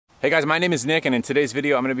Hey guys, my name is Nick, and in today's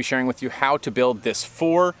video I'm going to be sharing with you how to build this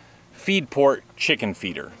 4 feed port chicken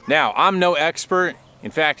feeder. Now, I'm no expert.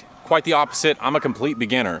 In fact, quite the opposite. I'm a complete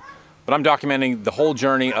beginner. But I'm documenting the whole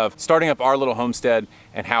journey of starting up our little homestead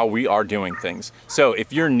and how we are doing things. So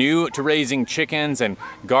if you're new to raising chickens and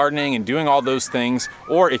gardening and doing all those things,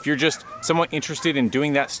 or if you're just somewhat interested in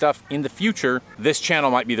doing that stuff in the future, this channel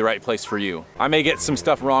might be the right place for you. I may get some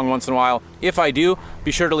stuff wrong once in a while. If I do,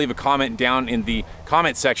 be sure to leave a comment down in the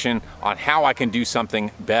comment section on how I can do something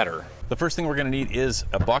better. The first thing we're gonna need is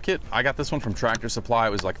a bucket. I got this one from Tractor Supply. It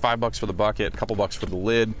was like $5 for the bucket, a couple bucks for the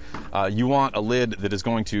lid. You want a lid that is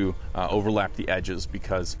going to overlap the edges,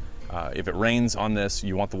 because if it rains on this,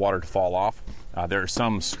 you want the water to fall off. There are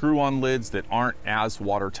some screw-on lids that aren't as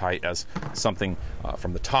watertight as something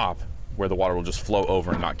from the top, where the water will just flow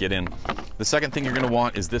over and not get in. The second thing you're gonna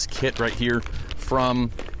want is this kit right here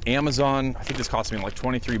from Amazon. I think this cost me like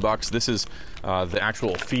 23 bucks. This is the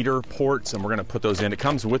actual feeder ports, and we're gonna put those in. It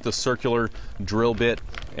comes with the circular drill bit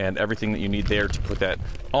and everything that you need there to put that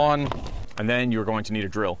on. And then you're going to need a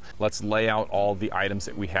drill. Let's lay out all the items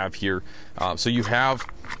that we have here. So you have,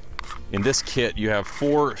 in this kit, you have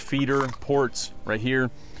 4 feeder ports right here.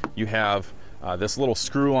 You have this little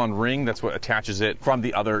screw-on ring, that's what attaches it from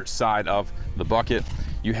the other side of the bucket.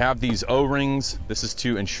 You have these O-rings. This is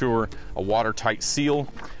to ensure a watertight seal.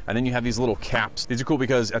 And then you have these little caps. These are cool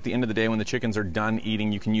because at the end of the day, when the chickens are done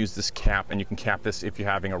eating, you can use this cap, and you can cap this if you're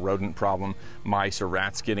having a rodent problem, mice or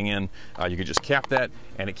rats getting in. You could just cap that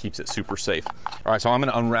and it keeps it super safe. All right, so I'm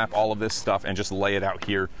gonna unwrap all of this stuff and just lay it out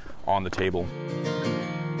here on the table.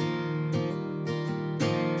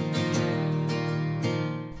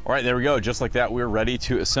 All right, there we go. Just like that, we're ready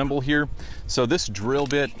to assemble here. So this drill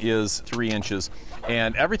bit is 3 inches,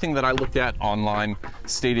 and everything that I looked at online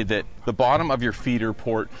stated that the bottom of your feeder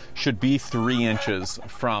port should be 3 inches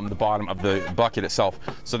from the bottom of the bucket itself.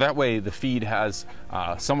 So that way the feed has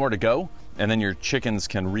somewhere to go, and then your chickens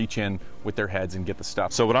can reach in with their heads and get the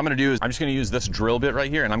stuff. So what I'm gonna do is I'm just gonna use this drill bit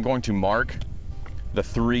right here, and I'm going to mark the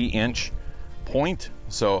 3-inch point.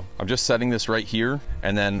 So I'm just setting this right here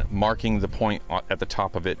and then marking the point at the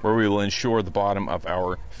top of it, where we will ensure the bottom of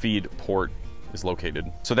our feed port is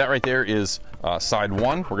located. So that right there is side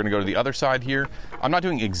 1. We're gonna go to the other side here. I'm not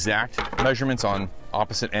doing exact measurements on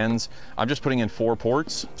opposite ends. I'm just putting in 4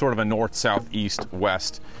 ports, sort of a north, south, east,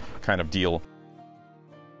 west kind of deal.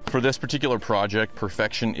 For this particular project,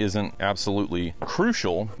 perfection isn't absolutely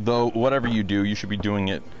crucial, though whatever you do, you should be doing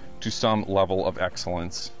it to some level of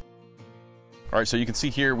excellence. All right, so you can see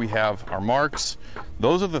here we have our marks.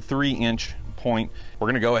 Those are the 3-inch point. We're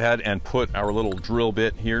gonna go ahead and put our little drill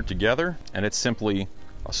bit here together, and it's simply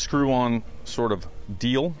a screw-on sort of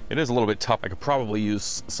deal. It is a little bit tough. I could probably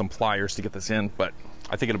use some pliers to get this in, but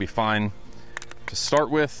I think it'll be fine to start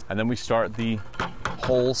with. And then we start the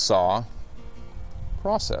hole saw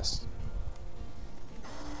process.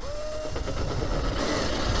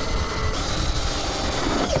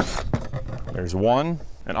 There's one.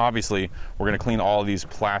 And obviously, we're gonna clean all of these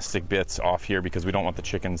plastic bits off here because we don't want the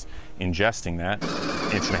chickens ingesting that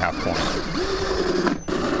 1.5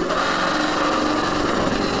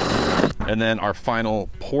 point. And then our final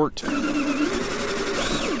port.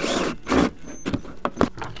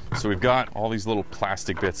 So we've got all these little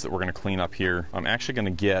plastic bits that we're gonna clean up here. I'm actually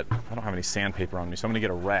gonna get, I don't have any sandpaper on me, so I'm gonna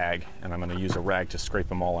get a rag, and I'm gonna use a rag to scrape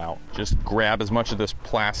them all out. Just grab as much of this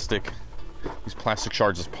plastic, these plastic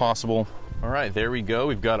shards as possible. All right, there we go.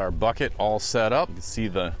 We've got our bucket all set up. You can see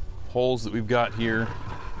the holes that we've got here.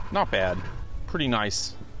 Not bad, pretty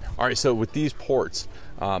nice. All right, so with these ports,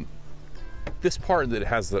 this part that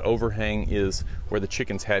has the overhang is where the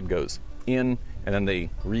chicken's head goes in, and then they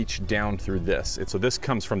reach down through this. So this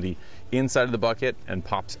comes from the inside of the bucket and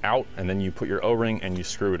pops out, and then you put your O-ring and you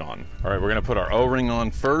screw it on. All right, we're gonna put our O-ring on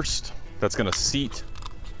first. That's gonna seat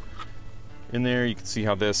in there. You can see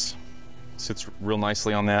how this sits real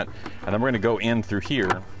nicely on that. And then we're gonna go in through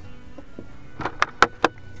here.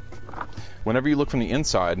 Whenever you look from the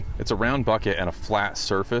inside, it's a round bucket and a flat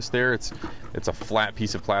surface there. It's a flat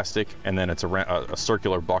piece of plastic, and then it's a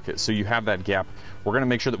circular bucket. So you have that gap. We're gonna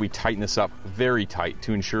make sure that we tighten this up very tight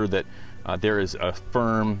to ensure that there is a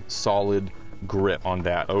firm, solid grip on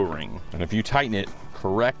that O-ring. And if you tighten it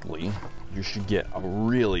correctly, you should get a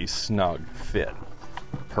really snug fit.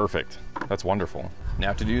 Perfect, that's wonderful.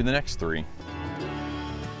 Now to do the next 3.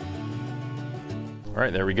 All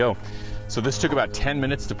right, there we go. So this took about 10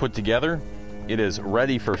 minutes to put together. It is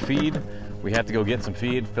ready for feed. We have to go get some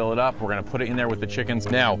feed, fill it up. We're gonna put it in there with the chickens.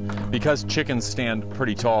 Now, because chickens stand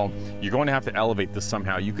pretty tall, you're going to have to elevate this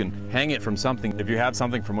somehow. You can hang it from something. If you have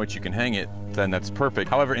something from which you can hang it, then that's perfect.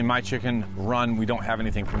 However, in my chicken run, we don't have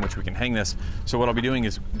anything from which we can hang this. So what I'll be doing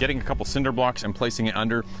is getting a couple cinder blocks and placing it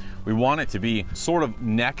under. We want it to be sort of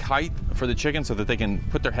neck height for the chicken so that they can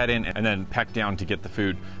put their head in and then peck down to get the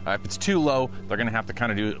food. If it's too low, they're gonna have to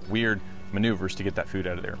kind of do weird maneuvers to get that food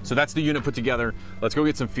out of there. So that's the unit put together. Let's go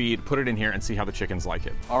get some feed, put it in here, and see how the chickens like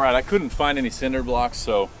it. All right, I couldn't find any cinder blocks,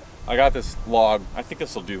 so I got this log. I think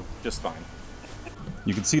this will do just fine.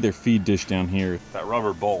 You can see their feed dish down here. That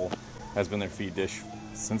rubber bowl has been their feed dish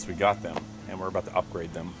since we got them, and we're about to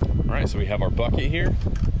upgrade them. All right, so we have our bucket here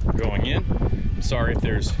going in. I'm sorry if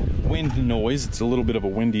there's wind noise. It's a little bit of a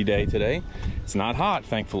windy day today. It's not hot,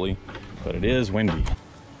 thankfully, but it is windy.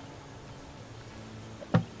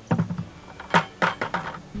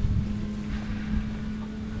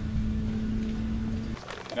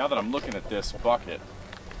 Now that I'm looking at this bucket,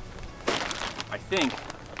 I think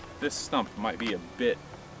this stump might be a bit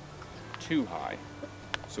too high.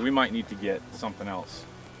 So we might need to get something else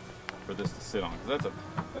for this to sit on, because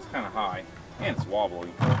that's kind of high and it's wobbly.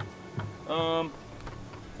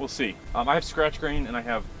 We'll see. I have scratch grain and I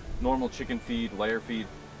have normal chicken feed, layer feed.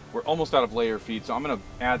 We're almost out of layer feed, so I'm gonna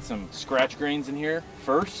add some scratch grains in here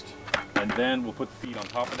first, and then we'll put the feed on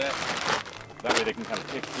top of that. That way they can kind of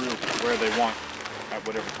pick through where they want at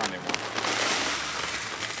whatever time they want.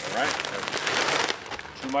 All right,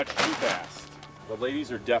 too much, too fast. The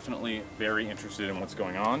ladies are definitely very interested in what's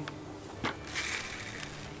going on.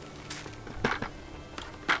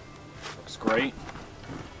 Looks great.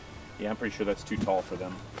 Yeah, I'm pretty sure that's too tall for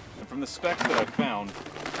them. And from the specs that I found,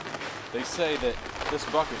 they say that this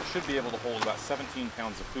bucket should be able to hold about 17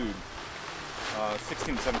 pounds of food.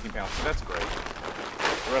 16 to 17 pounds, so that's great.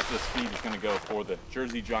 The rest of this feed is going to go for the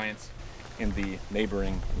Jersey Giants in the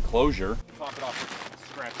neighboring enclosure. Top it off with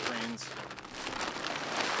scratch grains.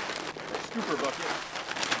 Scooper bucket.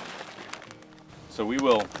 So we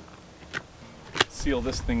will seal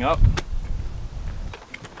this thing up.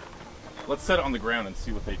 Let's set it on the ground and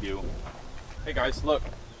see what they do. Hey guys, look,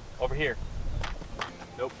 over here.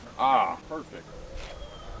 Nope. Ah, perfect.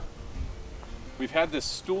 We've had this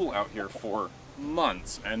stool out here for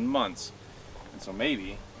months and months, and so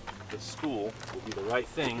maybe this stool will be the right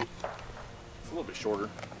thing. It's a little bit shorter.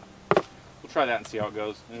 We'll try that and see how it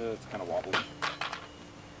goes. It's kind of wobbly.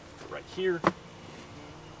 Right here,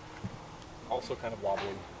 also kind of wobbly.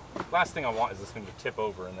 Last thing I want is this thing to tip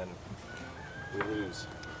over and then we lose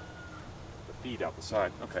the feed out the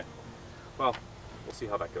side. Okay, well, we'll see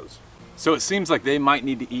how that goes. So it seems like they might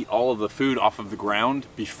need to eat all of the food off of the ground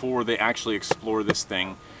before they actually explore this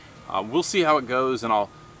thing. We'll see how it goes, and I'll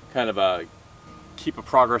kind of keep a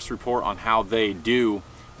progress report on how they do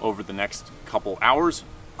over the next couple hours,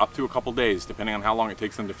 up to a couple days, depending on how long it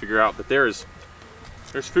takes them to figure out that there's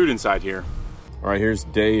food inside here. All right, here's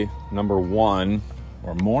day number 1,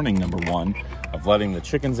 or morning number 1, of letting the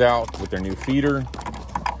chickens out with their new feeder.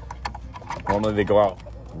 Normally they go out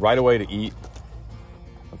right away to eat.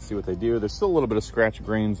 Let's see what they do. There's still a little bit of scratch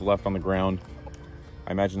grains left on the ground.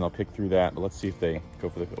 I imagine they'll pick through that, but let's see if they go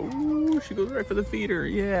for the, oh, she goes right for the feeder,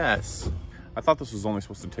 yes. I thought this was only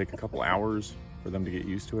supposed to take a couple hours for them to get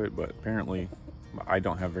used to it, but apparently I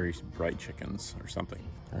don't have very bright chickens or something.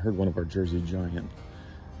 I heard one of our Jersey Giant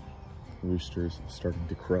roosters starting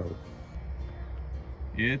to crow.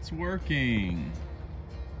 It's working.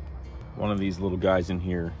 One of these little guys in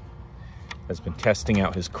here has been testing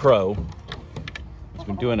out his crow. He's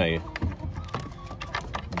been doing a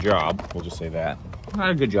job, we'll just say that. Not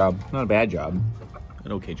a good job, not a bad job,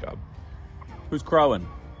 an okay job. Who's crowing?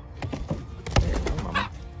 There you go, Mama.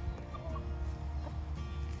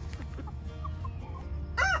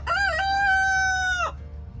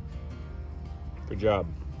 Good job.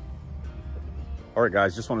 All right,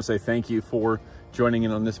 guys, just want to say thank you for joining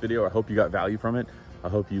in on this video. I hope you got value from it. I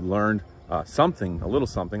hope you learned something, a little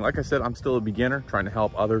something. Like I said, I'm still a beginner trying to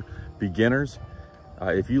help other beginners.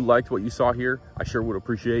 If you liked what you saw here, I sure would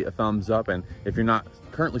appreciate a thumbs up. And if you're not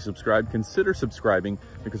currently subscribed, consider subscribing,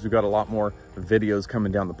 because we've got a lot more videos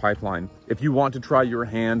coming down the pipeline. If you want to try your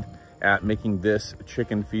hand at making this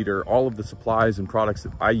chicken feeder, all of the supplies and products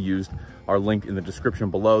that I used are linked in the description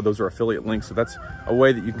below. Those are affiliate links, so that's a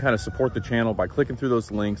way that you can kind of support the channel by clicking through those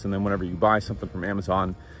links. And then whenever you buy something from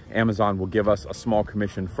Amazon, Amazon will give us a small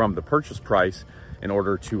commission from the purchase price in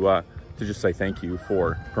order to just say thank you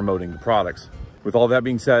for promoting the products. With all that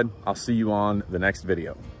being said, I'll see you on the next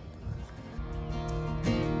video.